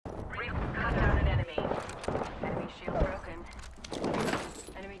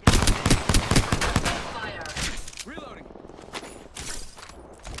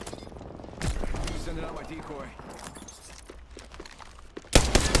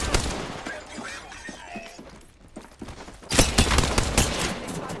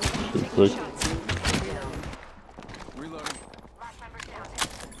Sprich.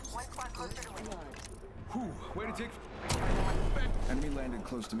 Enemy landed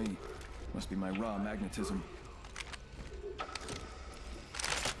close to me. Must be my raw magnetism.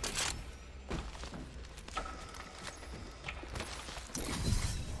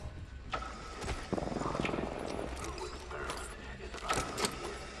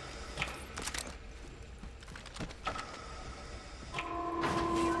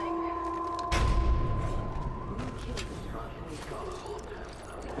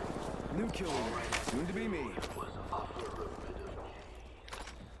 New kill leader, soon to be me.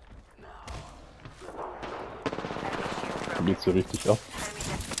 Da geht's so richtig ab.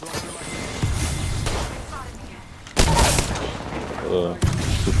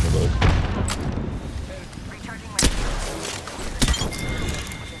 Tut mir leid.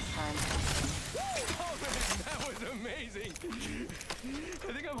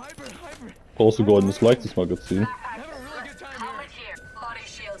 Brauchst du goldenes leichtes Magazin?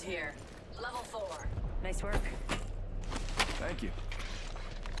 Nice work. Thank you.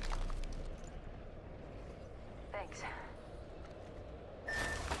 Thanks.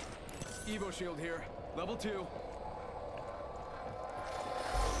 Evo shield here. Level 2.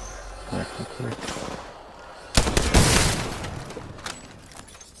 Ja, okay.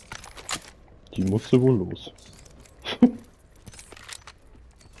 Die musste wohl los.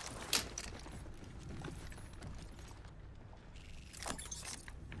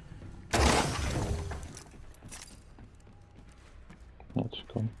 Jetzt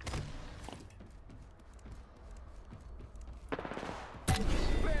komm.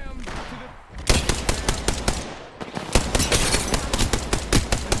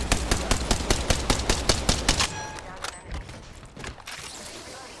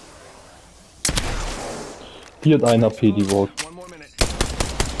 Die hat 1 HP, die Wort.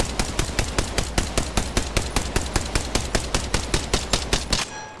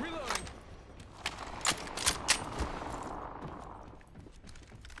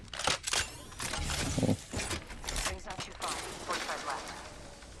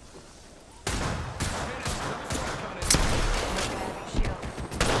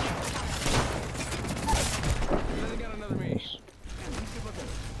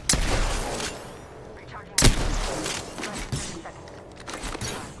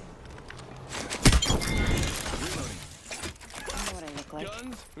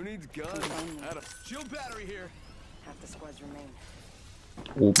 Who needs guns? Shield battery here. Half the squads remain.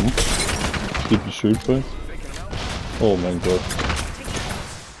 Oben. Steht die Schildfeld. Oh mein Gott.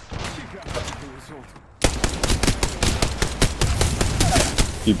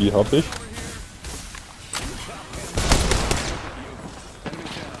 Gibi hab ich.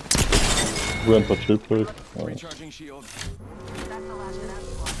 Ramper Schildfeld. Ja.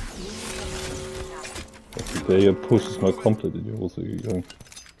 Der hier Push ist mal komplett in die Hose gegangen.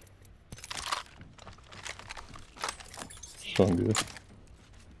 Schauen wir.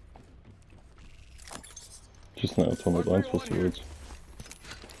 Hier ist eine Atomic 1, was du willst.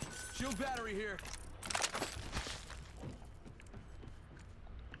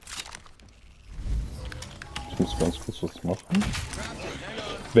 Ich muss ganz kurz was machen.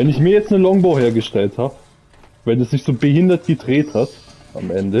 Wenn ich mir jetzt eine Longbow hergestellt habe, wenn es sich so behindert gedreht hat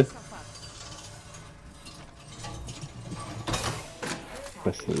am Ende,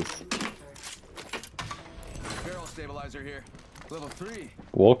 Beste ist.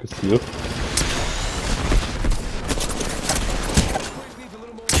 Walk ist hier.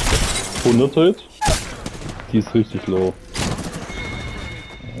 Hit. Die ist richtig low.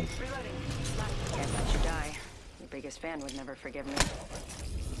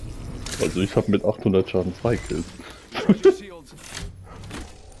 Also ich habe mit 800 Schaden 2 Kills.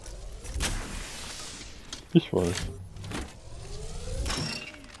 Ich weiß.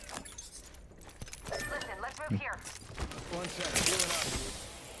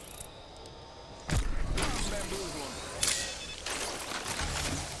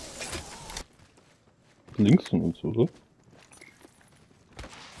 Links von uns, oder?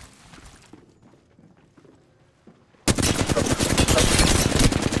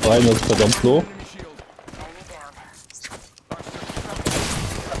 Einer ist verdammt low.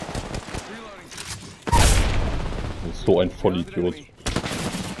 So ein Vollidiot.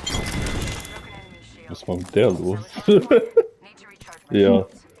 Was war mit der los? Ja.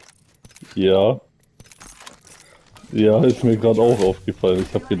 Ja. Ja, ist mir gerade auch aufgefallen.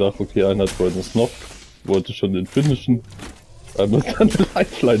 Ich habe gedacht, okay, einer hat vorhin das Knock, wollte schon den finishen. Einmal dann eine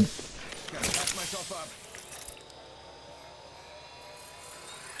Lifeline.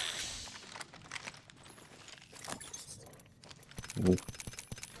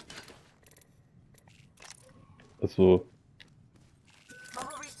 Also,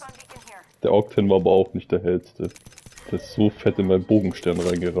 Mobile respawn beacon here. der Octane war aber auch nicht der hellste. Der ist so fett in meinen Bogenstern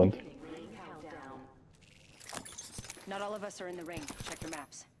reingerannt. Not all of us are in the ring. Check your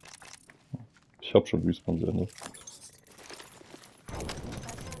maps. Ich hab schon Respawn Sender.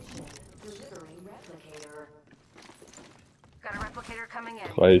 Got a replicator coming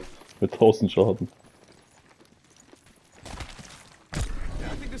in. 3 mit 1000 Schaden. Yeah,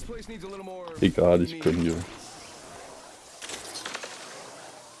 I think this place needs a little more. Egal, ich gönn hier.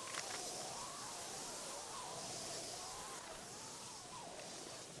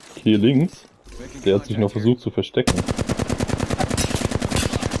 Hier links, der hat sich noch versucht zu verstecken.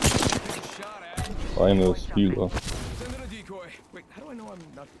 Eine ist Spieler. Send in a decoy. Wait, how do I know I'm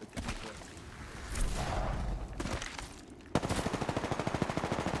not the decoy?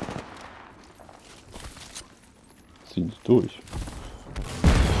 Zieh nicht durch.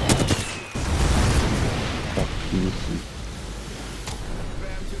 Ach, die ist sie.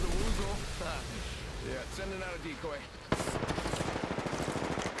 Bam to the woozle. Ha. Yeah, sending out a decoy.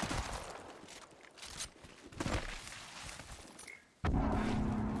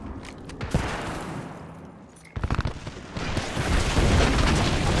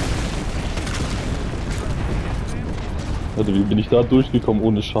 Also wie bin ich da durchgekommen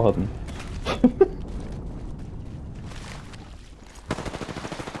ohne Schaden?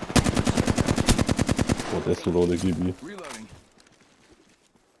 Oh, der ist so low, der Gibi. Reloading.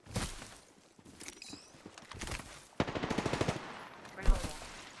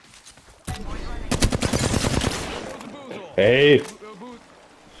 Hey!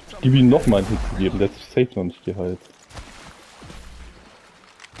 Gib ihm noch mal einen Hit gegeben, der hat sich safe noch nicht geheilt.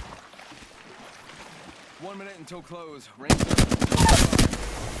 1 minute until close. Range up.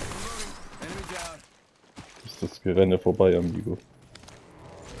 Enemy down. Ist das Gerenne vorbei, Amigo.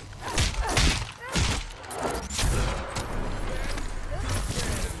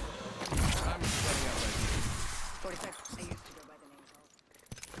 I'm setting up right 45. I used to go by the name Wollt.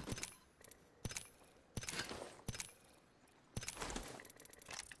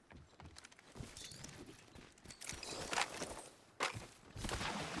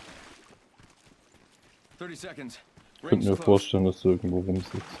 30 seconds. Ich könnte mir close. vorstellen, dass er irgendwo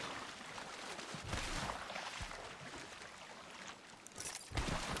rumsitzt.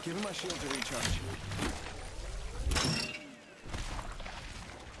 Give him my shield to recharge.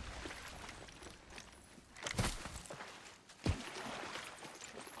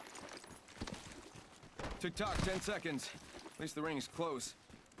 Tick tock, 10 seconds. At least the ring is close.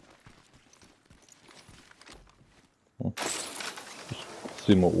 Ich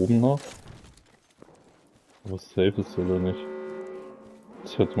sehe mal oben nach. Aber safe ist oder nicht.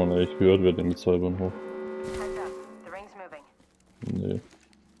 Das hätte man eigentlich gehört, wer den mit Cybern hoch. Heads up. The ring's moving. Nee.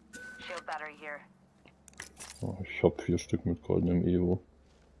 Shield battery here. Oh, ich hab 4 Stück mit goldenem Evo.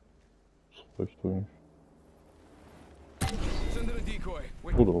 Das reicht eigentlich. Send in a decoy.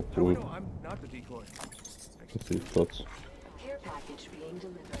 Wait, Oder how do obwohl. I know I'm not the decoy? Das sehe ich Platz. Care package being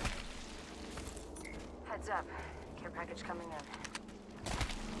delivered. Heads up. Care package coming in.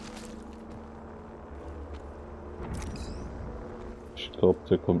 Ich glaube,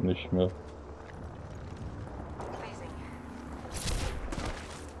 der kommt nicht mehr. Phasing.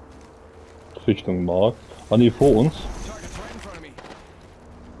 Richtung Markt. Ah ne, vor uns. Target's right in front of me.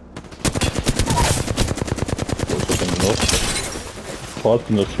 Wo ist er denn noch? Fahrt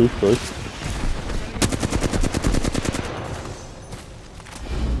in das Schild durch.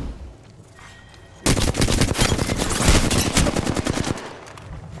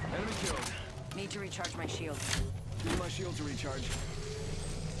 Enemy killed. Need to recharge my shield. Give me my shield to recharge.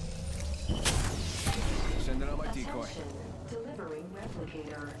 Sending out my decoy. Attention. Delivering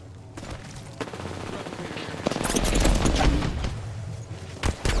replicator.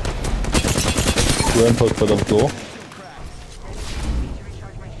 Ramp halt verdammt so. Need to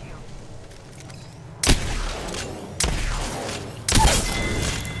recharge my shield.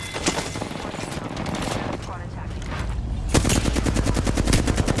 Squad attacking.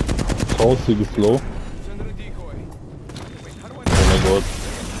 Trausige Flow. Sending a decoy. Wait, how do I Oh know mein Gott.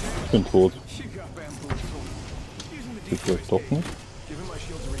 Ich bin tot. you got bamboozled? Using the Geht decoy vielleicht doch stick. nicht. Give him my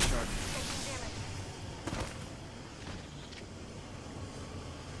shield to recharge.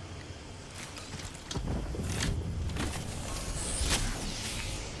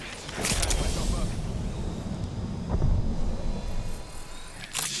 Patch myself up.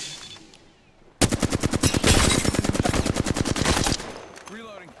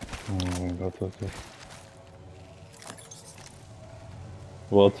 Reloading. Oh mein Gott, Alter.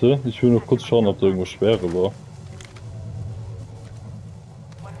 Warte, ich will nur kurz schauen, ob da irgendwo Schwere war.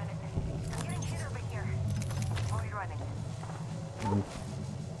 1 minute. I'm getting hit over here. Hold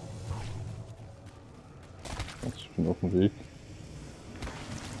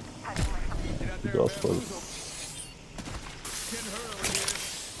die Gasfall. Getting hurt over here.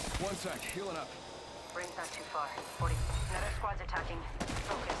 One sec, healing up. Ring's not too far. 40. Another squad's attacking.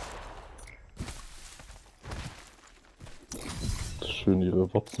 Focus. Schön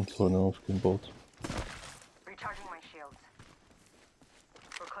ihre Watzenzäune aufgebaut. Recharging my shields.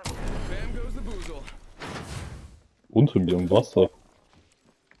 We're close. Bam goes the boozle. Unter mir im Wasser.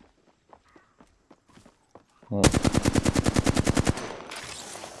 Ja.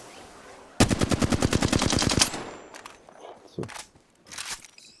 So.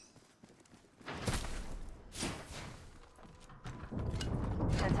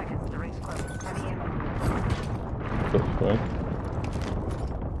 10 seconds. The ring's close. Heavy ammo. Perfekt.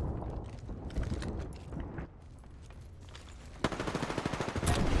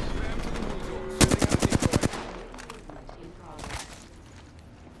 Bam to the boozle. Sitting on a decoy. In progress.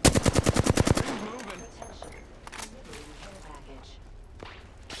 Ring's moving. Attention. Delivering care package.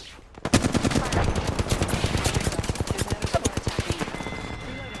 There's another squad attacking.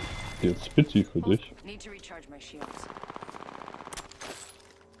 Reloading. Jetzt bitte für dich. Need to recharge my shields.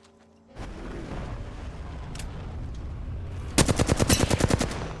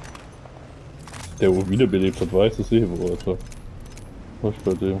 Der, wo wiederbelebt hat, weiß es eh, wo, Alter. Was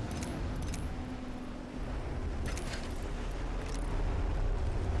bei dem?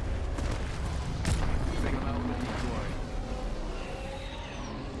 Take him out with a decoy.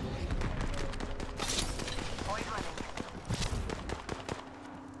 Boys running.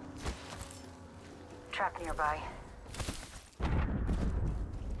 Trap nearby.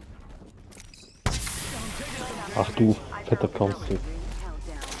 Ach du, fetter Kampfstick.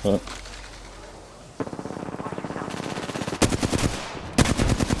 Ja.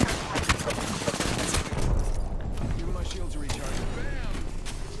 Giving my shields a recharge.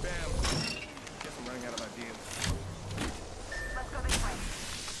 Bam! Bam! Guess I'm running out of ideas. Let's go this way.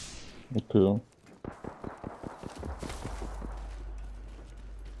 Okay.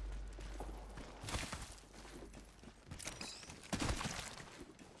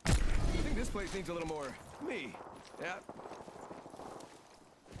 I think this place needs a little more me. Yeah.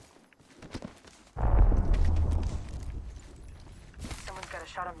 Someone's got a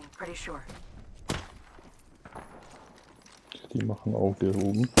shot on me, pretty sure. Die machen auch hier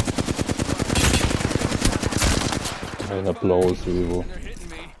oben. Einer blaues Evo. And they're hitting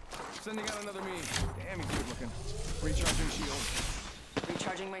me. Sending out another me. Damn, he's good looking. Recharging shield.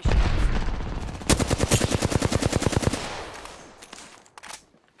 Recharging my shields.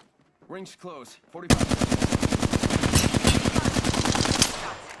 Ring's close. 45.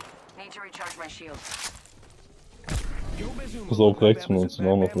 Shots. Need to recharge my shields. Yo, Bezuma. Pass auf, rechts von uns sind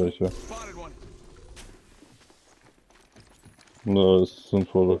auch noch welche. Spotted one. Na, es sind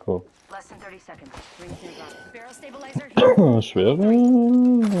voller Kopf. Less than 30 seconds. Rings nearby. Barrel stabilizer here. Schwere?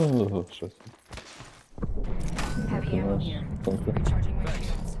 Scheiße. Heavy ammo Nice. here. Danke. Recharging my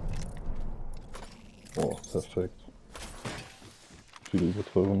shields. Oh, perfekt. Viel über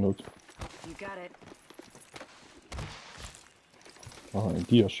 300. You got it. Ah, ein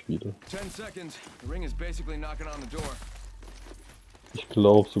Dia-Spiele. 10 seconds. The ring is basically knocking on the door. Ich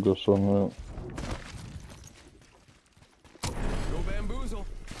glaube sogar schon, ja. Go bamboozle.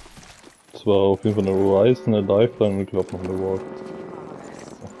 Es war auf jeden Fall eine Rise, eine Lifeline und ich glaube noch eine Walk.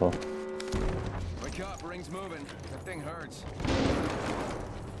 Aha. Wake up, ring's moving. That thing hurts.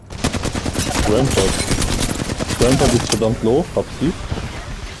 Rampart. Rampart ist verdammt low, hab sie.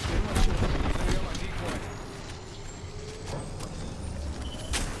 Sending out my decoy.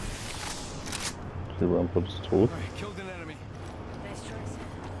 Die Rampart ist tot. Alright, killed an enemy. Nice choice.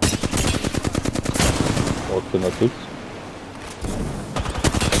 Outfinner Tipps.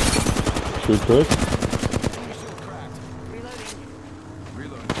 Schild weg. Shield cracked. Reloading.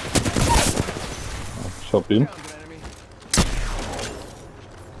 Reload. Ich hab ihn. Downed an enemy.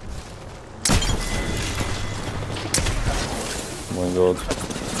 Oh mein Gott.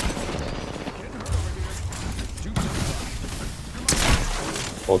 Getting hurt over here. Juke's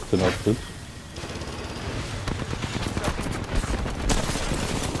up. Outfinner Tipps.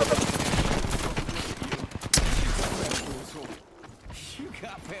 Bamboozle. You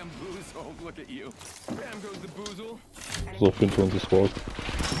got bamboozled. Look at you. Bam goes the boozle. So, hinter uns ist Walk.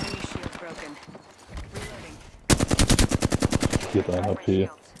 Enemy shield broken. Reloading. Hier hat ein My HP.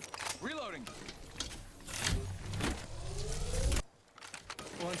 shields. Reloading.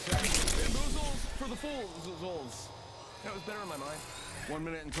 One second. Bamboozles for the fools. That was better in my mind. 1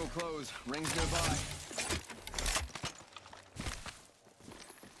 minute until close. Rings nearby.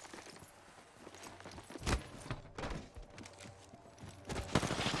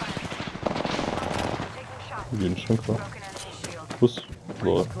 Taking shots. Wir gehen schon klar. Broken enemy shield. Schuss.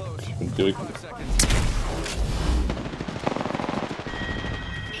 So, ich bin direkt 5 seconds.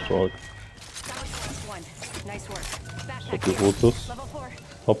 stark. One. Nice work. Ich hab die rotes. Level 4.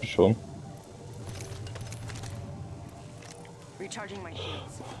 Hab ich schon. Recharging my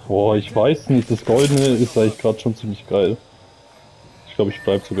shields. Boah, ich weiß nicht, das Goldene ist eigentlich gerade schon ziemlich geil. Ich glaube, ich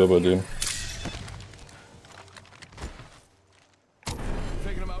bleib sogar bei dem.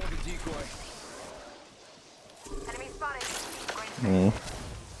 Taking him out with a decoy. Enemy spotted. Mhm.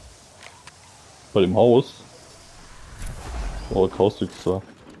 Bei dem Haus. Oh, Kaustik ist da.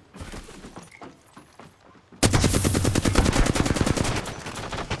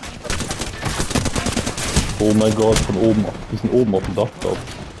 Oh mein Gott, von oben. Die sind oben auf dem Dach drauf.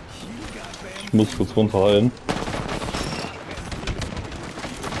 Ich muss kurz runterheilen.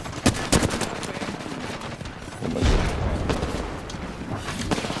 Oh mein Gott.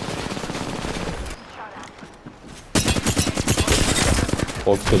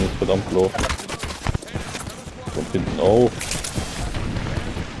 Roxanne ist verdammt low. Kommt hinten auf.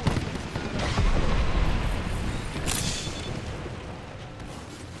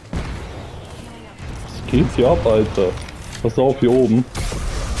 Was geht hier ab, Alter? Pass auf, hier oben.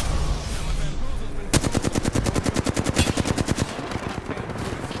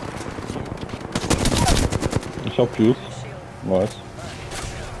 Ich hab Fuse. Nice.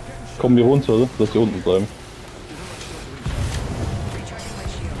 Kommen wir runter, dass wir unten bleiben.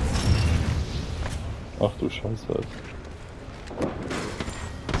 Ach du Scheiße, Alter.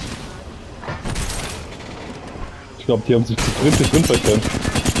 Ich glaube, die haben sich zu dritt hier drin verkämpft.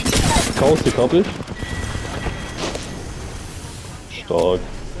 Kaustik hab ich. Stark.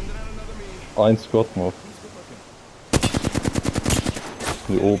 Ein Squad noch.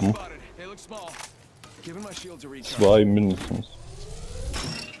 Hier oben. They look small. Giving my shield to recharge. 2 mindestens.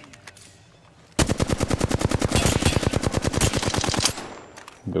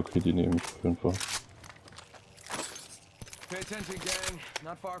 Ja, okay, die nehme ich auf jeden Fall. Pay attention, gang.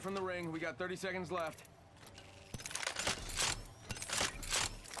 Not far from the ring. We got 30 seconds left.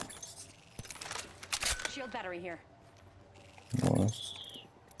 Shield battery here. Nice.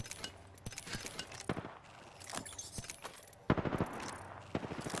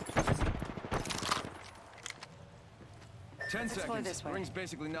 Ten explore seconds. this way. Ring's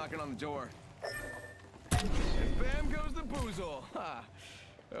basically knocking on the door. And bam goes the boozle. Ha.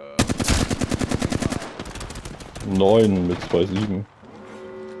 9 mit 2,7.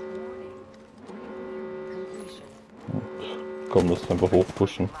 Completion. Komm, das einfach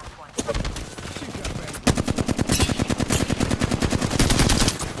hochpushen.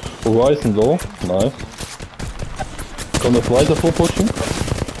 Horizon low. Nice. Komm, das weiter vorpushen.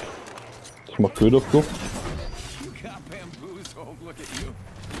 Ich mach Köderflucht. You got bamboozled. Look at you.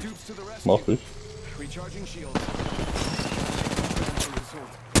 Dupes to the rescue. Mach ich. Recharging shield.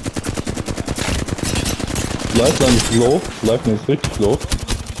 Lifeline ist low. Lifeline ist richtig low.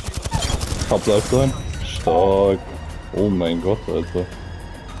 Hab Lifeline. Stark. Oh mein Gott, Alter.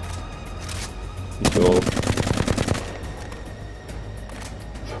 Ich auch.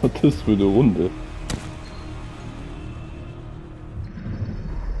 Was ist das für eine Runde?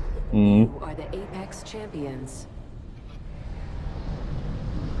 Mhm. You are the Apex Champions.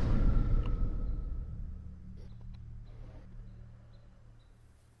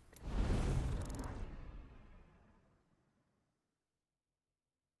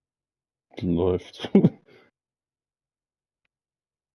 Läuft.